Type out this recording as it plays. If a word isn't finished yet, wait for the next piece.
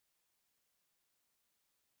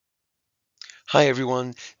Hi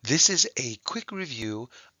everyone, this is a quick review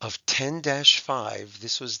of 10-5.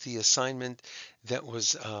 This was the assignment that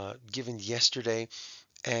was given yesterday,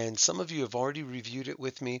 and some of you have already reviewed it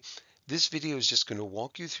with me. This video is just going to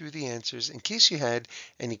walk you through the answers in case you had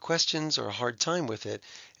any questions or a hard time with it.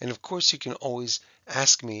 And of course, you can always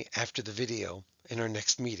ask me after the video in our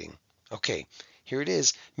next meeting. Okay, here it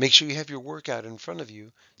is. Make sure you have your workout in front of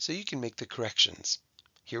you so you can make the corrections.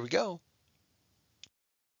 Here we go.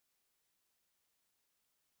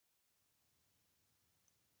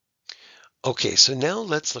 Okay, so now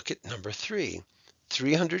let's look at number 3.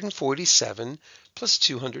 347 plus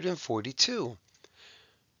 242.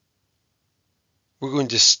 We're going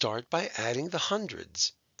to start by adding the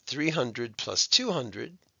hundreds. 300 plus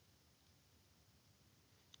 200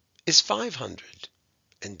 is 500.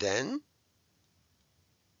 And then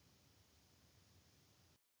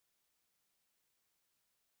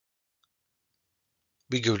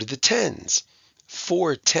we go to the tens.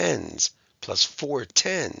 4 tens plus 4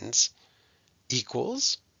 tens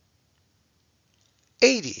equals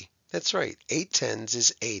 80. That's right, 8 tens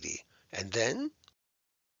is 80. And then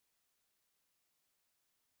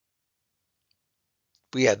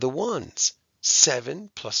we add the ones. 7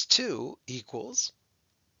 plus 2 equals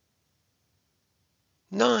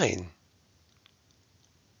 9.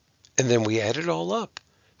 And then we add it all up.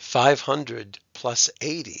 500 plus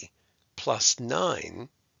 80 plus 9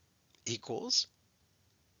 equals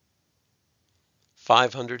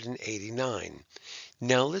 589.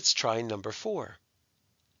 Now let's try number 4.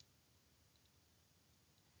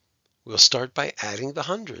 We'll start by adding the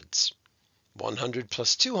hundreds. 100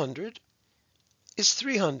 plus 200 is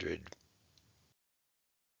 300.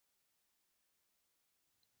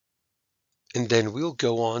 And then we'll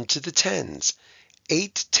go on to the tens.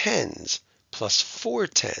 8 tens plus 4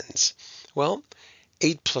 tens. Well,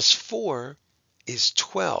 8 plus 4 is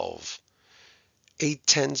 12. 8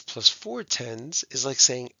 tens plus 4 tens is like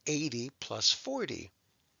saying 80 plus 40.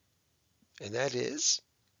 And that is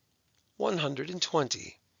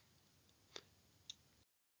 120.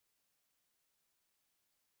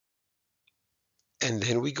 And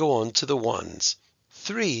then we go on to the ones.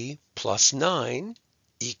 3 plus 9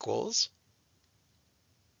 equals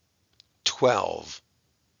 12.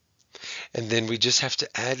 And then we just have to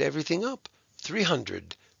add everything up.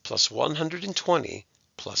 300 plus 120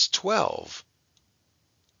 plus 12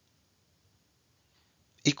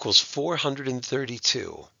 equals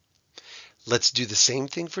 432. Let's do the same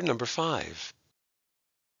thing for number 5.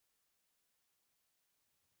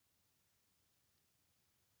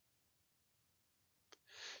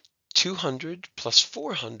 200 plus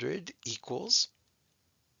 400 equals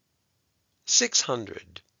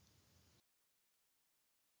 600.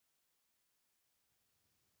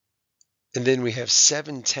 And then we have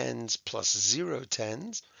 7 tens plus 0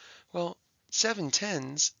 tens. Well, 7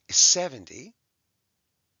 tens is 70.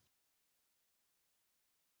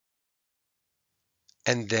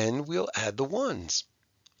 And then we'll add the ones.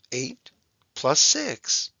 8 plus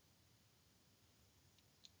 6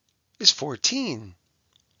 is 14.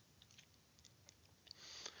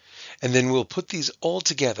 And then we'll put these all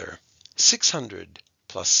together. 600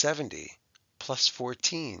 plus 70 plus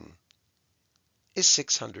 14 is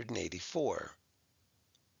 684.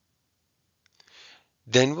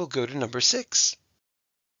 Then we'll go to number 6.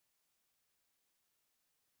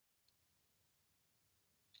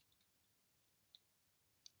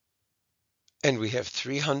 And we have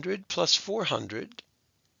 300 plus 400,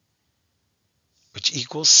 which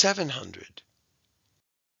equals 700.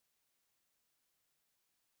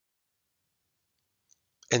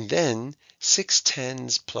 And then 6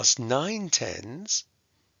 tens plus 9 tens,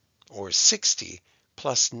 or 60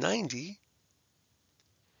 plus 90,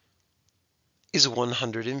 is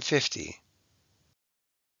 150.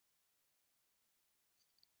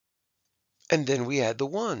 And then we add the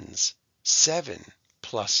ones. 7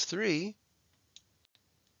 plus 3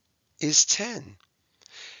 is 10.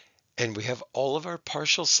 And we have all of our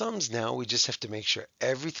partial sums now. We just have to make sure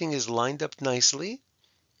everything is lined up nicely.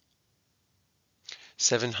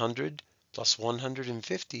 700 plus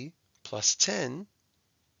 150 plus 10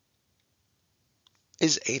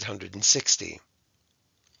 is 860.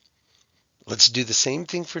 Let's do the same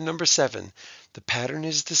thing for number 7. The pattern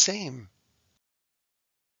is the same.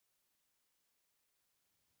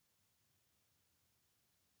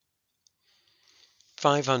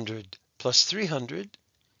 500 plus 300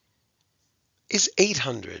 is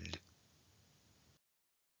 800.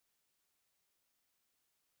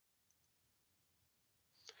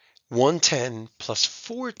 One 10 plus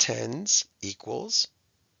 4 tens equals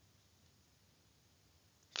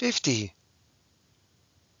 50.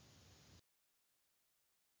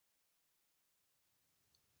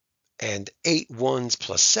 And 8 ones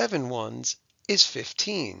plus 7 ones is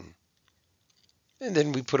 15. And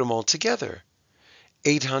then we put them all together.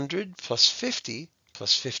 800 plus 50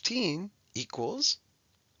 plus 15 equals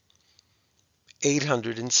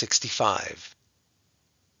 865.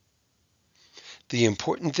 The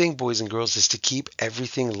important thing, boys and girls, is to keep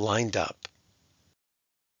everything lined up.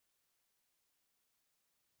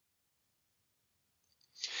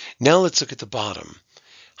 Now let's look at the bottom.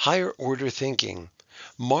 Higher order thinking.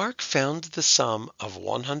 Mark found the sum of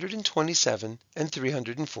 127 and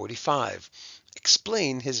 345.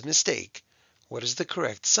 Explain his mistake. What is the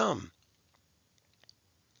correct sum?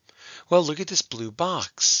 Well, look at this blue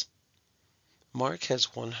box. Mark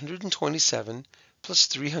has 127 plus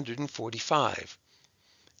 345.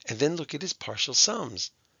 And then look at his partial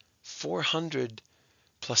sums. 400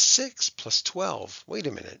 plus 6 plus 12. Wait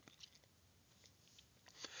a minute.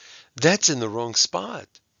 That's in the wrong spot.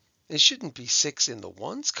 It shouldn't be 6 in the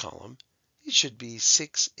ones column. It should be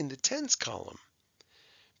 6 in the tens column.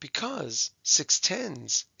 Because 6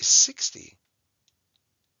 tens is 60.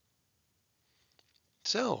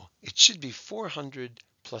 So it should be 400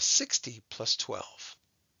 plus 60 plus 12.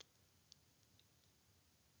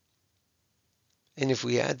 And if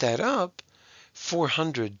we add that up,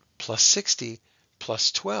 400 plus 60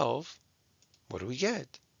 plus 12, what do we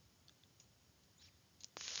get?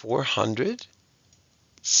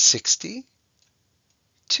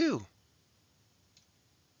 462.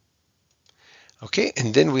 Okay,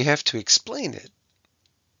 and then we have to explain it.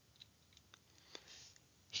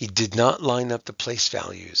 He did not line up the place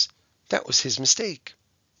values. That was his mistake.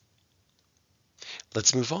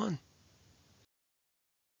 Let's move on.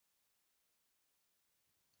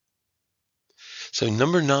 So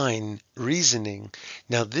number 9, reasoning.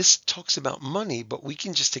 Now this talks about money, but we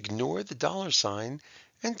can just ignore the dollar sign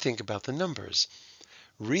and think about the numbers.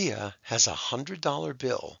 Ria has a $100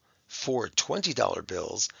 bill, 4 $20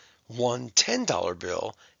 bills, 1 $10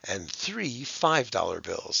 bill, and 3 $5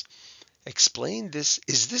 bills. Explain this.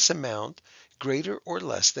 Is this amount greater or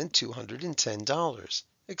less than $210?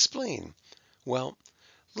 Explain. Well,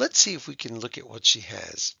 let's see if we can look at what she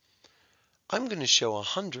has. I'm going to show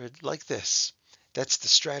 100 like this. That's the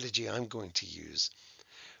strategy I'm going to use.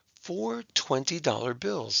 4 $20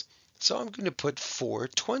 bills. So I'm going to put 4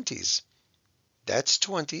 20s. That's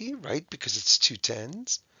 20, right? Because it's 2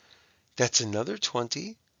 10s. That's another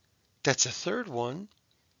 20. That's a third one.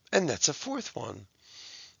 And that's a fourth one.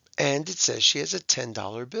 And it says she has a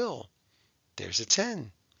 $10 bill. There's a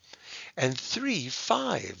 10. And 3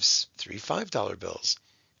 5s, 3 $5 bills.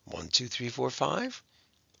 1, 2, 3, 4, 5.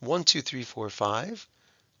 1, 2, 3, 4, 5.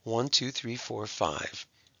 1, 2, 3, 4, 5.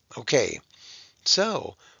 Okay,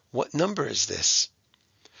 so what number is this?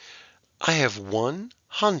 I have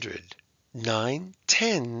 100, 9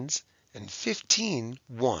 10s, and 15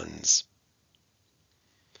 ones.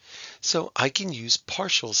 So I can use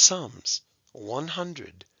partial sums.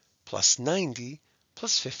 100 plus 90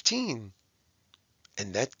 plus 15.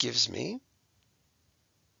 And that gives me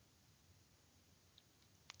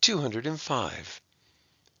 205.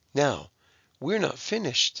 Now, we're not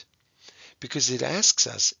finished because it asks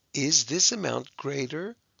us, is this amount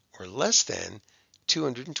greater or less than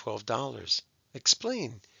 $212?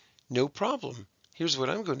 Explain. No problem. Here's what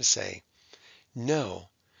I'm going to say. No,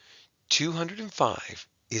 205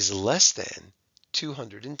 is less than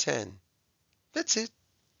 210. That's it.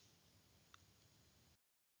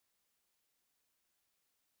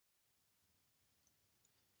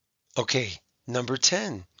 Okay, number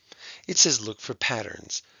 10. It says look for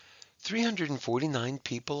patterns. 349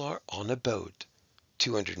 people are on a boat.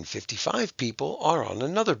 255 people are on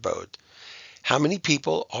another boat. How many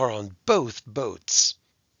people are on both boats?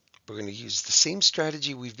 We're going to use the same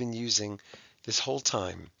strategy we've been using this whole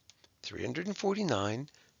time. 349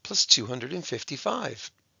 plus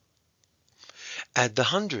 255. Add the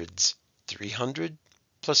hundreds. 300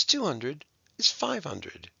 plus 200 is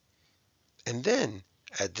 500. And then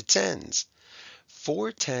add the tens.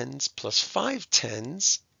 4 tens plus 5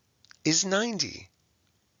 tens is 90.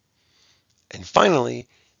 And finally,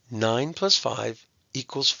 9 plus 5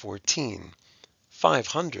 equals 14.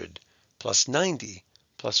 500 plus 90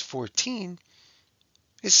 plus 14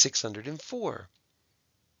 is 604.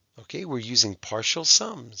 Okay, we're using partial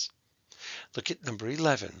sums. Look at number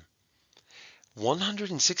 11.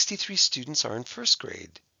 163 students are in first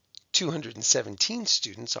grade. 217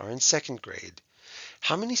 students are in second grade.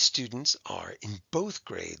 How many students are in both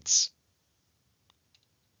grades?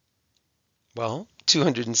 Well,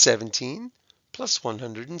 217 plus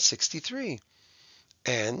 163.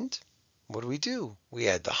 And what do? We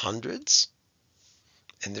add the hundreds,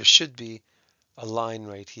 and there should be a line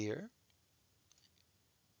right here.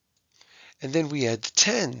 And then we add the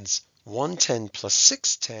tens. 1 10 plus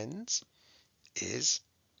 6 tens is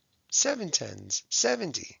 7 tens,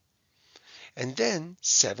 70. And then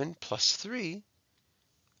 7 plus 3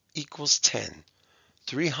 equals 10.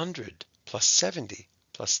 300 plus 70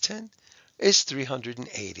 plus 10 is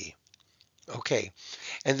 380. Okay,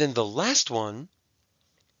 and then the last one,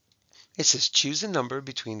 it says choose a number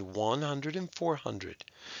between 100 and 400.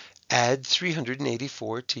 Add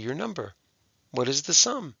 384 to your number. What is the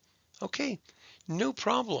sum? Okay, no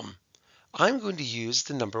problem. I'm going to use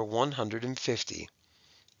the number 150.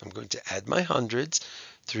 I'm going to add my hundreds.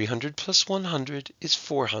 300 plus 100 is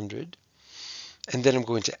 400. And then I'm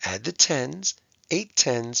going to add the tens. 8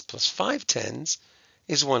 tens plus 5 tens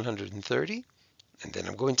is 130. And then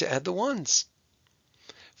I'm going to add the ones.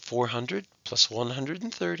 400 plus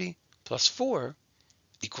 130 plus 4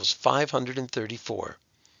 equals 534.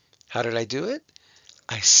 How did I do it?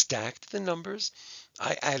 I stacked the numbers.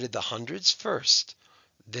 I added the hundreds first.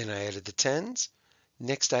 Then I added the tens.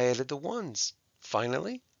 Next I added the ones.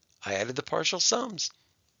 Finally, I added the partial sums.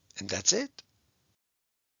 And that's it.